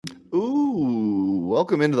Ooh,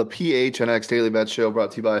 welcome into the PHNX Daily Bet Show,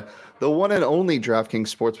 brought to you by the one and only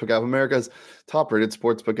DraftKings Sportsbook app, America's top-rated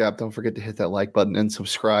sportsbook app. Don't forget to hit that like button and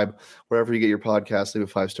subscribe wherever you get your podcast. Leave a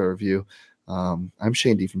 5-star review. I'm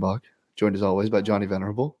Shane Diefenbach, joined as always by Johnny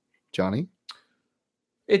Venerable. Johnny?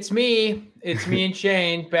 It's me and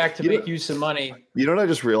Shane, back to make you some money. You know what I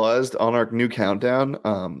just realized on our new countdown,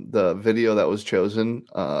 the video that was chosen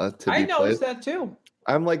to be played? I noticed that too.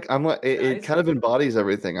 I'm like, it kind of embodies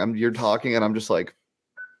everything. You're talking, and I'm just like,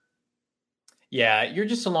 yeah, you're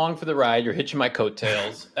just along for the ride. You're hitching my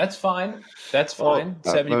coattails. That's fine.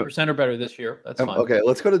 70% or better this year. That's fine. Okay,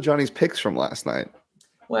 let's go to Johnny's picks from last night.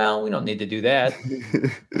 Well, we don't need to do that.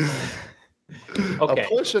 Okay, a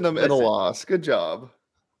push and a loss. Good job.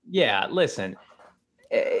 Yeah, listen.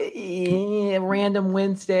 Random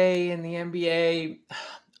Wednesday in the NBA.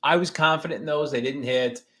 I was confident in those. They didn't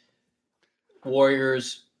hit.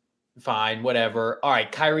 Warriors, fine, whatever. All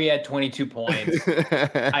right, Kyrie had 22 points.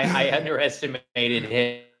 I underestimated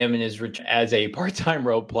him and his as a part-time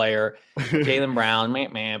role player. Jaylen Brown,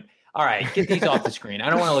 man. All right, get these off the screen.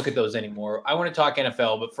 I don't want to look at those anymore. I want to talk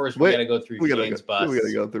NFL, but first we got to go through Shane's busts. We got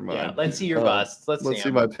to go through mine. Yeah, let's see your busts. Let's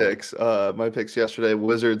see my picks. My picks yesterday,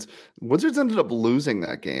 Wizards ended up losing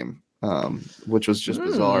that game. Which was just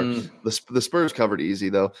bizarre. The Spurs covered easy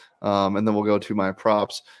though. And then we'll go to my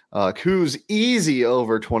props. Kuz easy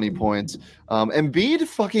over 20 points. Embiid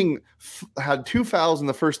fucking had 2 fouls in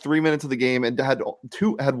the first 3 minutes of the game and had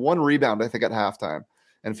 1 rebound, I think, at halftime,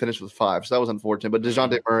 and finished with 5. So that was unfortunate. But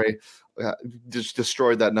DeJounte Murray just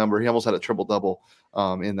destroyed that number. He almost had a triple-double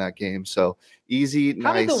in that game. So easy,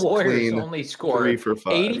 How nice, did the Warriors clean, only score 3 for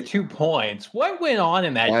 5. 82 points? What went on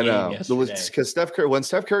in that game yesterday? Because when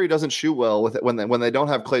Steph Curry doesn't shoot well with it, when they don't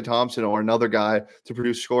have Klay Thompson or another guy to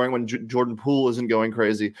produce scoring, when Jordan Poole isn't going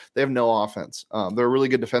crazy, they have no offense. They're a really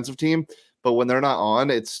good defensive team, but when they're not on,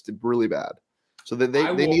 it's really bad. So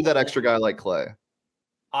they need that extra guy like Klay.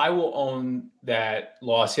 I will own that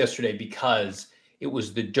loss yesterday because it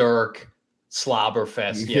was the Dirk slobber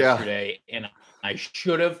fest yesterday, and I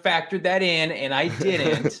should have factored that in, and I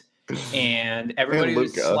didn't. And everybody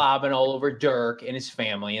was slobbing all over Dirk and his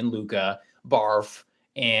family and Luka, barf,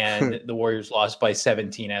 and the Warriors lost by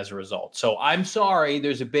 17 as a result. So I'm sorry.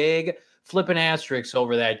 There's a big flipping asterisk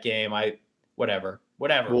over that game. Whatever.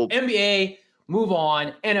 Well, NBA. Move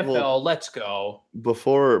on. NFL, let's go.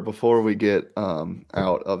 Before we get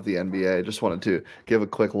out of the NBA, I just wanted to give a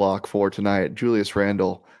quick lock for tonight. Julius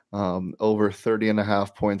Randle, over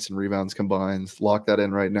 30.5 points and rebounds combined. Lock that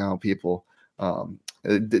in right now, people.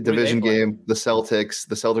 Division game, the Celtics.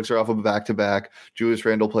 The Celtics are off of a back-to-back. Julius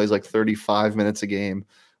Randle plays like 35 minutes a game,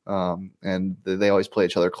 and they always play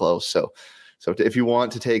each other close. So if you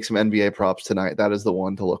want to take some NBA props tonight, that is the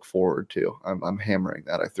one to look forward to. I'm hammering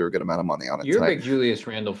that. I threw a good amount of money on it. You're tonight. a big Julius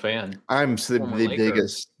Randle fan. I'm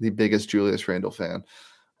the biggest Julius Randle fan.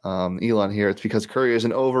 Elon here. It's because Curry is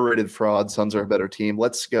an overrated fraud. Suns are a better team.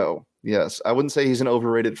 Let's go. Yes, I wouldn't say he's an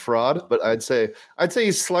overrated fraud, but I'd say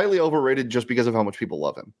he's slightly overrated just because of how much people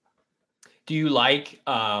love him. Do you like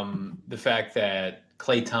the fact that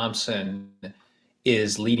Klay Thompson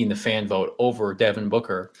is leading the fan vote over Devin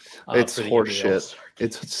Booker? It's horseshit.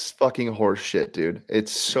 It's fucking horseshit, dude.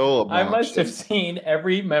 It's so obnoxious. I must have seen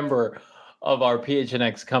every member of our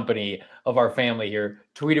PHNX company, of our family here,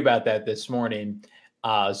 tweet about that this morning.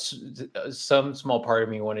 Some small part of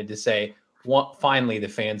me wanted to say, finally, the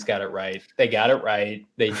fans got it right. They got it right.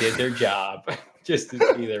 They did their job. Just to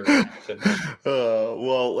see their reaction.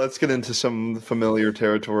 Well, let's get into some familiar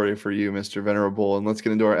territory for you, Mr. Venerable, and let's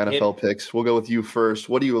get into our NFL picks. We'll go with you first.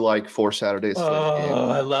 What do you like for Saturday's game?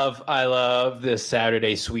 I love this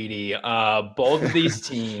Saturday, sweetie. Both of these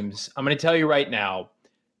teams, I'm going to tell you right now,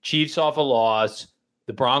 Chiefs off a loss.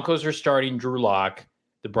 The Broncos are starting Drew Lock.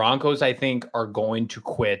 The Broncos, I think, are going to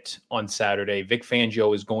quit on Saturday. Vic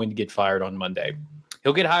Fangio is going to get fired on Monday.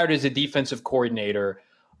 He'll get hired as a defensive coordinator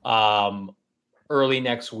early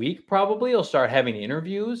next week, probably. He'll start having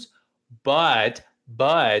interviews, but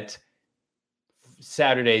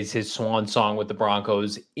Saturday's his swan song with the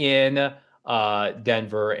Broncos in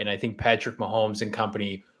Denver, and I think Patrick Mahomes and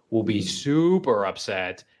company will be super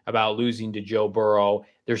upset about losing to Joe Burrow.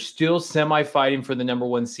 They're still semi-fighting for the number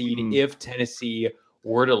 1 seed if Tennessee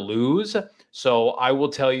were to lose. So I will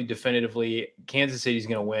tell you definitively, Kansas City's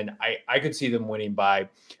going to win. I could see them winning by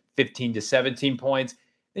 15 to 17 points.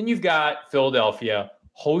 Then you've got Philadelphia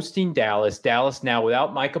hosting Dallas. Dallas now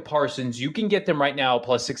without Micah Parsons. You can get them right now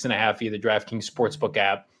plus 6.5 via the DraftKings Sportsbook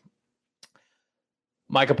app.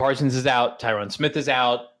 Micah Parsons is out. Tyron Smith is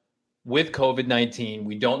out with COVID-19.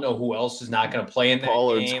 We don't know who else is not going to play in that game.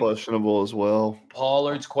 Pollard's questionable as well.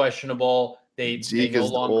 Pollard's questionable. They Zeke no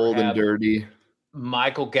is longer old have and dirty.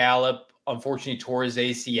 Michael Gallup. Unfortunately, tore his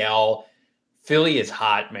ACL. Philly is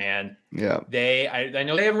hot, man. Yeah. I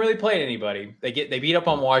know they haven't really played anybody. They beat up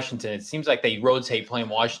on Washington. It seems like they rotate playing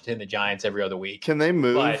Washington, the Giants every other week. Can they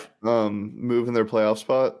move in their playoff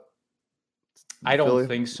spot? I don't Philly?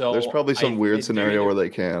 think so. There's probably some weird scenario where they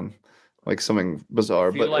can, like something bizarre.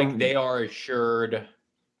 I feel like they are assured.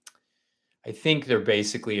 I think they're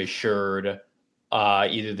basically assured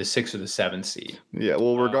either the 6 or the 7 seed. Yeah,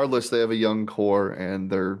 well, regardless, they have a young core, and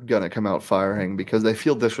they're going to come out firing because they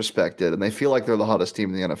feel disrespected, and they feel like they're the hottest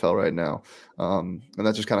team in the NFL right now. And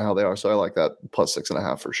that's just kind of how they are. So I like that plus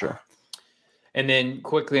 6.5 for sure. And then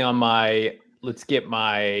quickly on let's get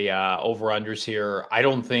my over-unders here. I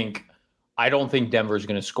don't think Denver's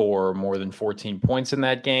going to score more than 14 points in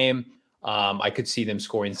that game. I could see them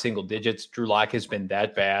scoring single digits. Drew Lock has been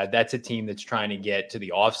that bad. That's a team that's trying to get to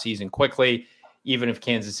the offseason quickly. Even if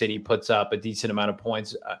Kansas City puts up a decent amount of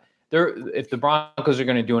points, if the Broncos are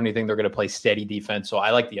going to do anything, they're going to play steady defense. So I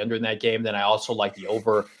like the under in that game. Then I also like the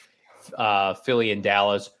over Philly and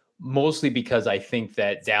Dallas, mostly because I think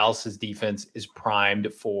that Dallas's defense is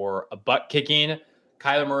primed for a butt kicking.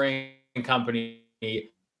 Kyler Murray and company,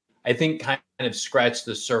 I think, kind of scratched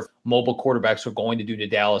the surface. Mobile quarterbacks are going to do to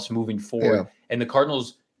Dallas moving forward. Yeah. And the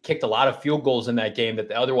Cardinals kicked a lot of field goals in that game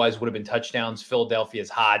that otherwise would have been touchdowns. Philadelphia is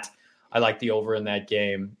hot. I like the over in that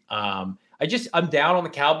game. I'm down on the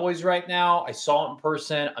Cowboys right now. I saw it in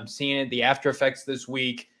person. I'm seeing it, the after effects this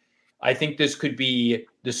week. I think this could be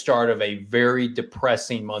the start of a very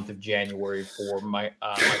depressing month of January for Mike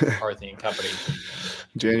McCarthy and company.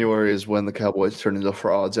 January is when the Cowboys turn into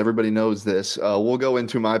frauds. Everybody knows this. We'll go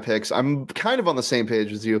into my picks. I'm kind of on the same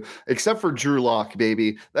page as you, except for Drew Lock,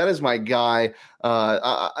 baby. That is my guy.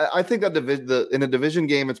 I think that in a division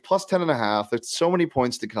game, it's plus 10.5. There's so many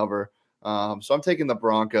points to cover. So I'm taking the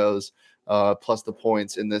Broncos plus the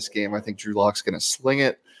points in this game. I think Drew Lock's going to sling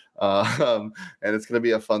it. And it's going to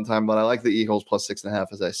be a fun time, but I like the Eagles plus 6.5,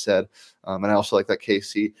 as I said. And I also like that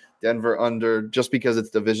KC Denver under just because it's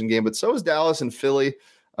a division game, but so is Dallas and Philly.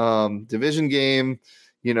 Division game,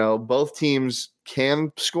 both teams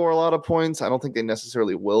can score a lot of points. I don't think they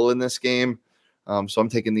necessarily will in this game. So I'm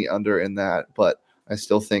taking the under in that, but I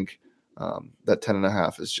still think that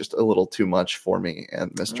 10.5 is just a little too much for me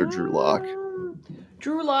and Mr. Drew Lock.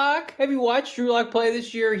 Drew Lock. Have you watched Drew Lock play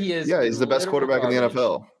this year? He's the best quarterback in the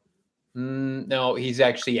NFL. No, he's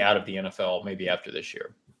actually out of the NFL maybe after this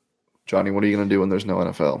year. Johnny, what are you going to do when there's no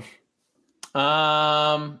NFL?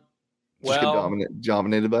 Just get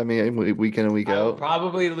dominated by me week in and week out.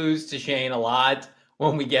 Probably lose to Shane a lot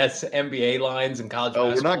when we guess NBA lines and college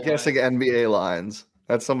basketball. We're not guessing NBA lines.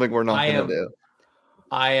 That's something we're not going to do.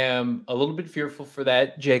 I am a little bit fearful for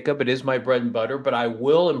that, Jacob. It is my bread and butter, but I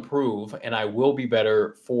will improve and I will be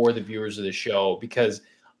better for the viewers of the show because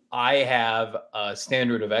I have a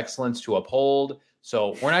standard of excellence to uphold.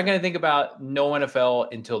 So we're not going to think about no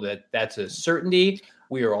NFL until that's a certainty.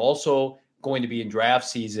 We are also going to be in draft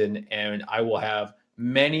season, and I will have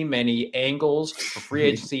many, many angles for free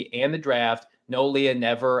agency and the draft. No, Leah,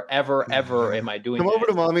 never, ever, ever am I doing Come over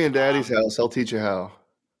to mommy and daddy's house. I'll teach you how.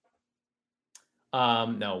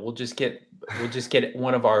 No, we'll just get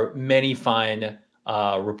one of our many fine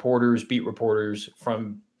beat reporters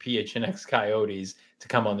from PHNX Coyotes to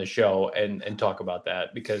come on the show and talk about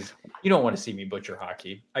that because you don't want to see me butcher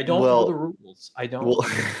hockey. I don't know the rules. I don't.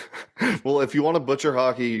 Well, if you want to butcher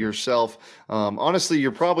hockey yourself, honestly,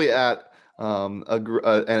 you're probably at an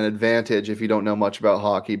advantage if you don't know much about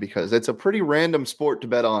hockey because it's a pretty random sport to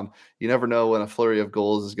bet on. You never know when a flurry of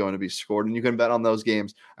goals is going to be scored, and you can bet on those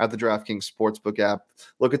games at the DraftKings Sportsbook app.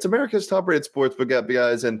 Look, it's America's top-rated sportsbook app,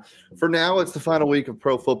 guys, and for now, it's the final week of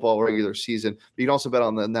pro football regular season. But you can also bet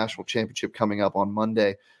on the national championship coming up on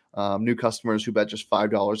Monday. New customers who bet just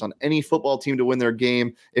 $5 on any football team to win their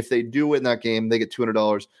game. If they do win that game, they get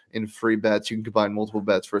 $200 in free bets. You can combine multiple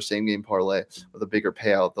bets for a same-game parlay with a bigger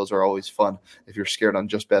payout. Those are always fun if you're scared on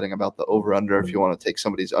just betting about the over-under, if you want to take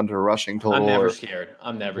somebody's under-rushing total. I'm never scared.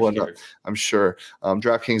 Scared. I'm sure.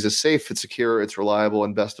 DraftKings is safe, it's secure, it's reliable,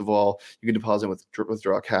 and best of all, you can deposit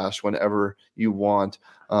withdraw cash whenever you want.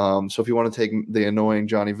 So if you want to take the annoying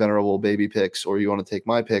Johnny Venerable baby picks or you want to take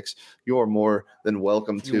my picks, you're more than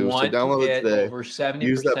welcome to. So download it today.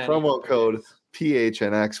 Use that promo code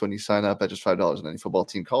PHNX when you sign up at just $5 on any football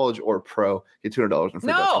team, college or pro. Get $200 in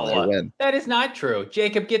free bets when you win. That is not true.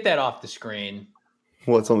 Jacob, get that off the screen.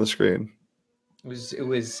 What's on the screen? It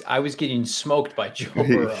was. I was getting smoked by Joe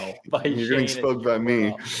Burrow. You're getting smoked by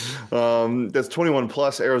me. That's 21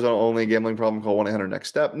 plus. Arizona only. Gambling problem? Call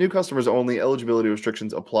 1-800-NEXT-STEP. New customers only. Eligibility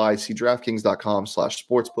restrictions apply. See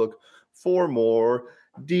DraftKings.com/sportsbook for more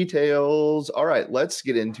details. All right, let's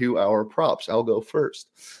get into our props. I'll go first.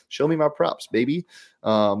 Show me my props, baby.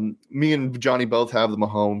 Me and Johnny both have the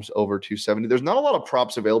Mahomes over 270. There's not a lot of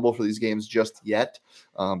props available for these games just yet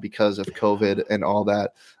because of COVID and all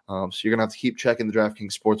that. So you're gonna have to keep checking the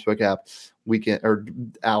DraftKings Sportsbook app weekend or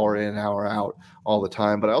hour in, hour out all the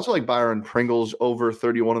time. But I also like Byron Pringles over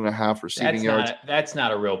 31.5 receiving yards. That's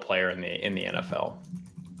not a real player in the NFL.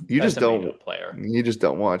 You just don't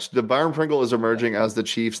watch. The Byron Pringle is emerging as the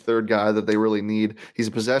Chiefs' third guy that they really need. He's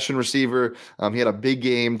a possession receiver. He had a big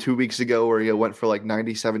game 2 weeks ago where he went for like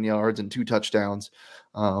 97 yards and 2 touchdowns.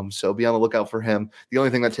 So be on the lookout for him. The only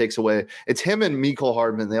thing that takes away, it's him and Mecole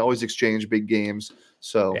Hardman. They always exchange big games.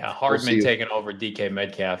 So yeah, Hardman taking over DK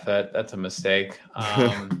Metcalf. That's a mistake.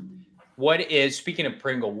 Speaking of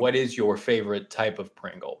Pringle, what is your favorite type of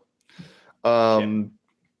Pringle? I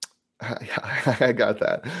got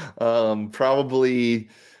that. Probably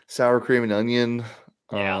sour cream and onion.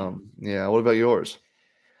 Yeah. What about yours?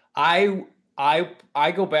 I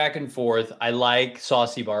go back and forth. I like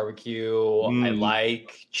saucy barbecue. I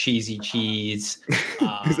like cheesy cheese.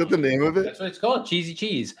 Is that the name of it? That's what it's called, cheesy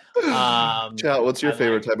cheese. Chat, what's your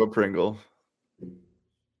favorite type of Pringle?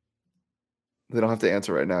 They don't have to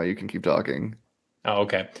answer right now. You can keep talking. Oh,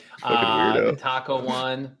 okay. The taco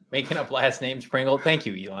one, making up last names, Pringle. Thank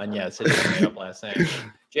you, Elon. Yes, it is made up last name.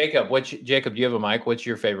 Jacob, do you have a mic? What's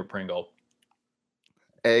your favorite Pringle?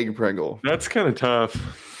 Egg Pringle. That's kind of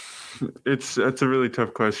tough. That's a really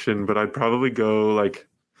tough question, but I'd probably go like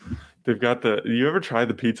they've got you ever tried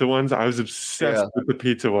the pizza ones? I was obsessed with the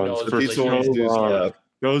pizza ones for so long.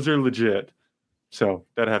 Those are legit. So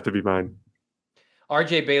that'd have to be mine.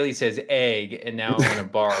 RJ Bailey says egg, and now I'm going to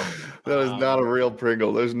barf. That is not a real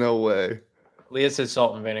Pringle. There's no way. Leah says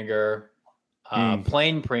salt and vinegar.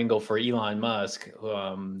 Plain Pringle for Elon Musk.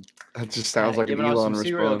 That just sounds like an Elon response.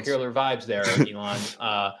 Serial killer vibes there,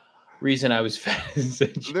 Elon. Reason I was fat as a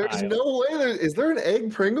child. There's no way. Is there an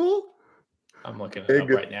egg Pringle? I'm looking it up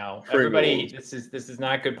right now. Pringles. Everybody, this is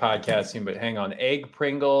not good podcasting, but hang on. Egg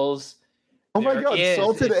Pringles. Oh my God,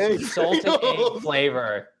 salted egg. Salted egg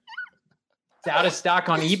flavor. It's out of stock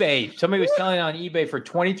on eBay. Somebody was selling it on eBay for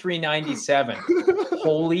 $23.97.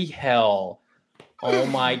 Holy hell. Oh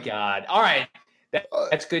my God. All right.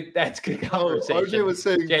 That's good. That's good conversation. RJ was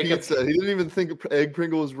saying Jacob, pizza. He didn't even think egg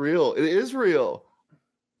Pringle was real. It is real.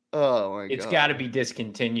 Oh my God. It's got to be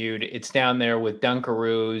discontinued. It's down there with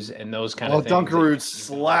Dunkaroos and those kind of things. Dunkaroos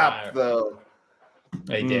slapped though.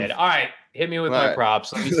 They did. All right. Hit me with my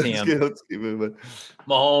props. Let me see them. Let's keep moving.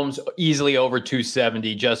 Mahomes easily over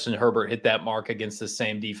 270. Justin Herbert hit that mark against the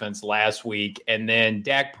same defense last week. And then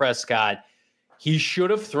Dak Prescott, he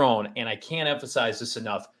should have thrown, and I can't emphasize this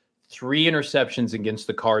enough, 3 interceptions against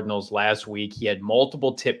the Cardinals last week. He had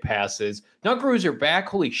multiple tip passes. Dunkaroos are back.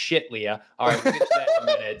 Holy shit, Leah. All right, we'll get to that in a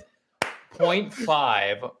minute.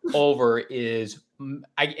 0.5 over is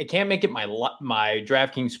I can't make it my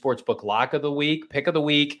DraftKings Sportsbook lock of the week, pick of the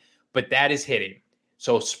week, but that is hitting.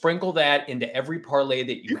 So sprinkle that into every parlay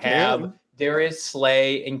that you have. Darius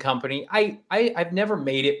Slay and company. I've never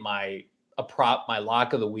made it my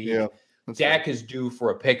lock of the week. Yeah, Dak is due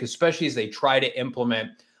for a pick, especially as they try to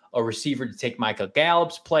implement a receiver to take Michael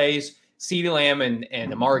Gallup's place. CeeDee Lamb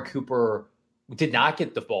and Amari Cooper did not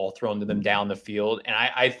get the ball thrown to them down the field. And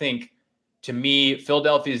I think, to me,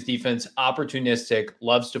 Philadelphia's defense, opportunistic,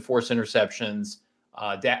 loves to force interceptions.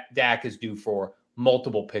 Dak is due for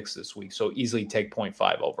multiple picks this week, so easily take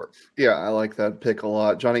 0.5 over. Yeah, I like that pick a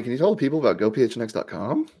lot. Johnny, can you tell the people about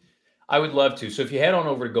gophnx.com? I would love to. So if you head on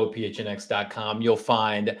over to gophnx.com, you'll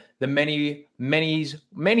find the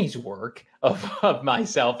many's work of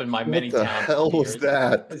myself and my many talents. What the hell was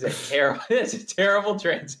that? It's a terrible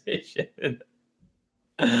transition.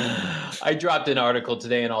 I dropped an article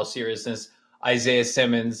today in all seriousness. Isaiah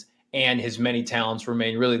Simmons and his many talents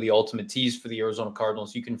remain really the ultimate tease for the Arizona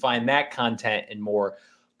Cardinals. You can find that content and more.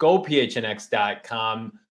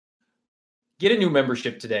 GoPHNX.com. Get a new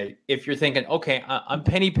membership today. If you're thinking, okay, I'm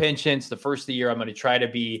penny pinching, it's the first of the year, I'm going to try to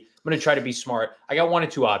be smart. I got 1 of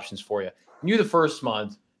 2 options for you. You the first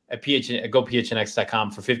month at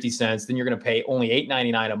GoPHNX.com for 50 cents. Then you're going to pay only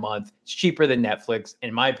 $8.99 a month. It's cheaper than Netflix.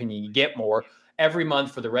 In my opinion, you get more every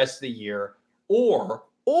month for the rest of the year. Or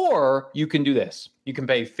you can do this. You can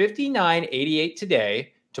pay $59.88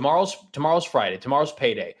 today. Tomorrow's Friday. Tomorrow's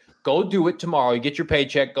payday. Go do it tomorrow. You get your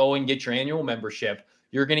paycheck. Go and get your annual membership.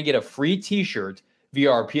 You're going to get a free T-shirt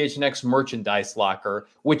via our PHNX merchandise locker,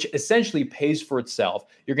 which essentially pays for itself.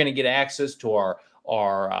 You're going to get access to our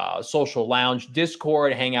social lounge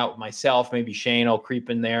Discord, hang out with myself, maybe Shane. I'll creep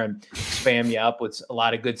in there and spam you up with a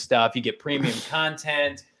lot of good stuff. You get premium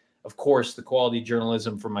content. of course, the quality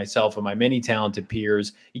journalism from myself and my many talented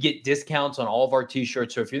peers. You get discounts on all of our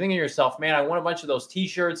t-shirts. So if you're thinking to yourself, man, I want a bunch of those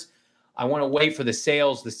t-shirts, I want to wait for the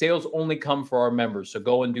sales. The sales only come for our members. So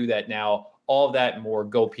go and do that now. All of that and more,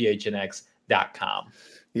 gophnx.com.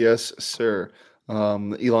 Yes, sir.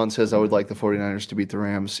 Elon says, I would like the 49ers to beat the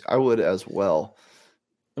Rams. I would as well.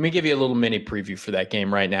 Let me give you a little mini preview for that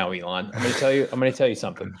game right now, Elon. I'm going to tell you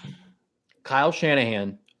something. Kyle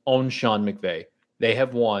Shanahan owns Sean McVay. They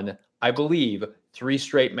have won, I believe, 3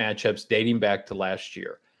 straight matchups dating back to last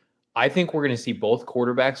year. I think we're going to see both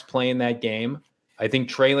quarterbacks play in that game. I think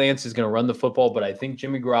Trey Lance is going to run the football, but I think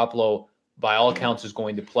Jimmy Garoppolo, by all accounts, is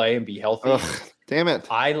going to play and be healthy. Ugh, damn it.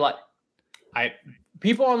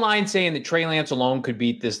 People online saying that Trey Lance alone could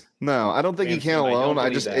beat this. No, I don't think he can alone.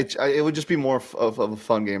 It would just be more of a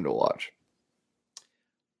fun game to watch.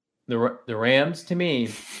 The Rams, to me,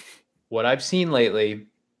 what I've seen lately,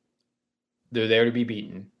 they're there to be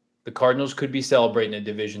beaten. The Cardinals could be celebrating a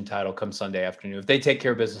division title come Sunday afternoon if they take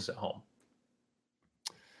care of business at home.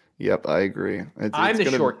 Yep, I agree. I'm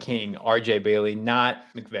the short king, RJ Bailey, not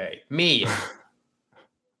McVay. Me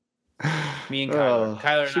and Kyler.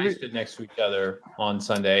 Kyler and I stood next to each other on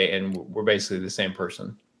Sunday, and we're basically the same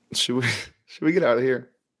person. Should we get out of here?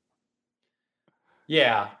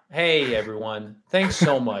 Yeah. Hey, everyone. Thanks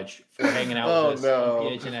so much for hanging out with us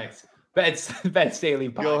on PHNX. Bets Daily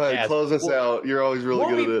Podcast. Go ahead, close us out. You're always really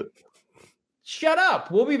good at it. Shut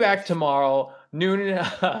up. We'll be back tomorrow, noon,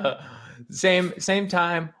 same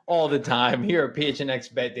time, all the time here at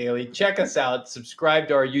PHNX Bet Daily. Check us out. Subscribe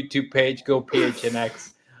to our YouTube page. Go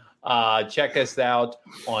PHNX. Check us out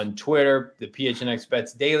on Twitter, the PHNX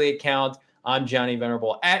Bets Daily account. I'm Johnny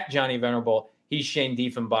Venerable at Johnny Venerable. He's Shane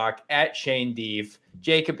Diefenbach at Shane Dief.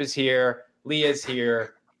 Jacob is here. Leah's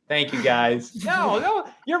here. Thank you, guys. No,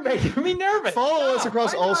 you're making me nervous. Follow us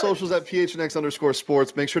across all socials at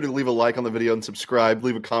PHNX_sports. Make sure to leave a like on the video and subscribe.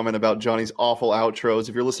 Leave a comment about Johnny's awful outros.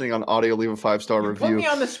 If you're listening on audio, leave a 5-star review. Put me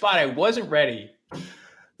on the spot. I wasn't ready.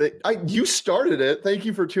 You started it. Thank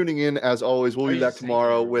you for tuning in. As always, we'll be back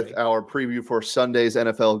tomorrow with our preview for Sunday's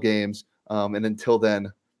NFL games. And until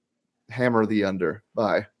then, hammer the under.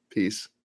 Bye. Peace.